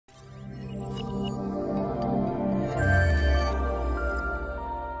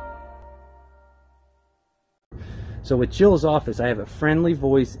So with Jill's office, I have a friendly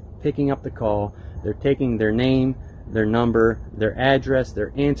voice picking up the call. They're taking their name, their number, their address,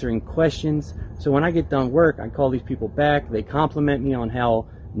 they're answering questions. So when I get done work, I call these people back. They compliment me on how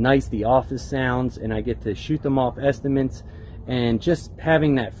nice the office sounds, and I get to shoot them off estimates. And just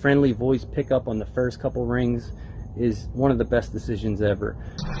having that friendly voice pick up on the first couple rings is one of the best decisions ever.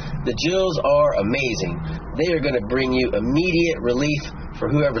 The Jills are amazing. They are going to bring you immediate relief for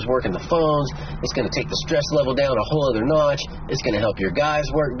whoever's working the phones. It's going to take the stress level down a whole other notch. It's going to help your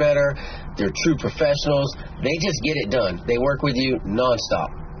guys work better. They're true professionals. They just get it done. They work with you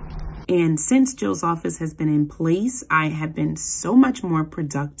nonstop. And since Jill's office has been in place, I have been so much more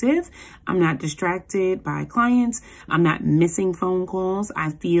productive. I'm not distracted by clients. I'm not missing phone calls. I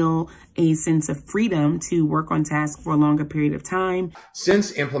feel a sense of freedom to work on tasks for a longer period of time.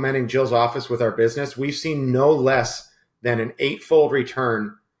 Since implementing Jill's office with our business, we've seen no less than an 8-fold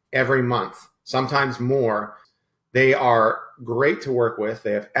return every month, sometimes more. They are great to work with.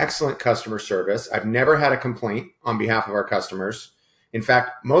 They have excellent customer service. I've never had a complaint on behalf of our customers. In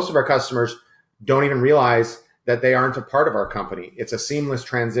fact, most of our customers don't even realize that they aren't a part of our company. It's a seamless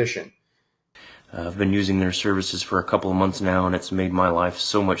transition. I've been using their services for a couple of months now, and it's made my life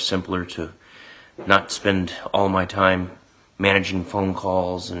so much simpler to not spend all my time managing phone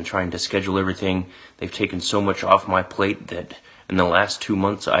calls and trying to schedule everything. They've taken so much off my plate that in the last 2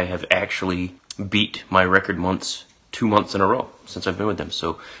 months, I have actually beat my record months 2 months in a row since I've been with them.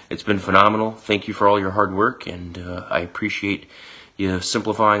 So it's been phenomenal. Thank you for all your hard work, and I appreciate you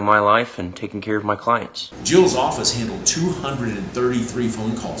simplifying my life and taking care of my clients. Jill's office handled 233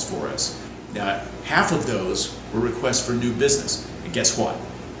 phone calls for us. Now, half of those were requests for new business. And guess what?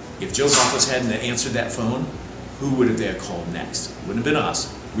 If Jill's office hadn't answered that phone, who would have they called next? It wouldn't have been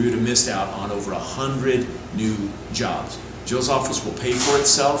us. We would have missed out on over 100 new jobs. Jill's office will pay for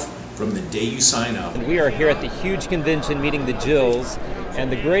itself from the day you sign up. We are here at the huge convention meeting the Jills,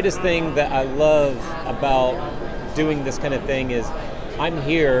 and the greatest thing that I love about doing this kind of thing is I'm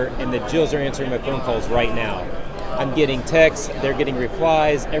here and the Jills are answering my phone calls right now. I'm getting texts, they're getting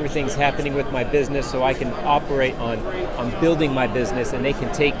replies, everything's happening with my business, so I can operate on building my business, and they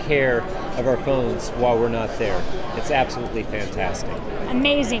can take care of our phones while we're not there. It's absolutely fantastic.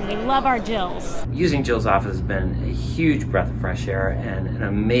 Amazing. We love our Jills. Using Jill's office has been a huge breath of fresh air and an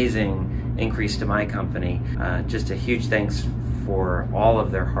amazing increase to my company. Just a huge thanks for all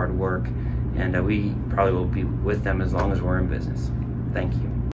of their hard work, and we probably will be with them as long as we're in business. Thank you.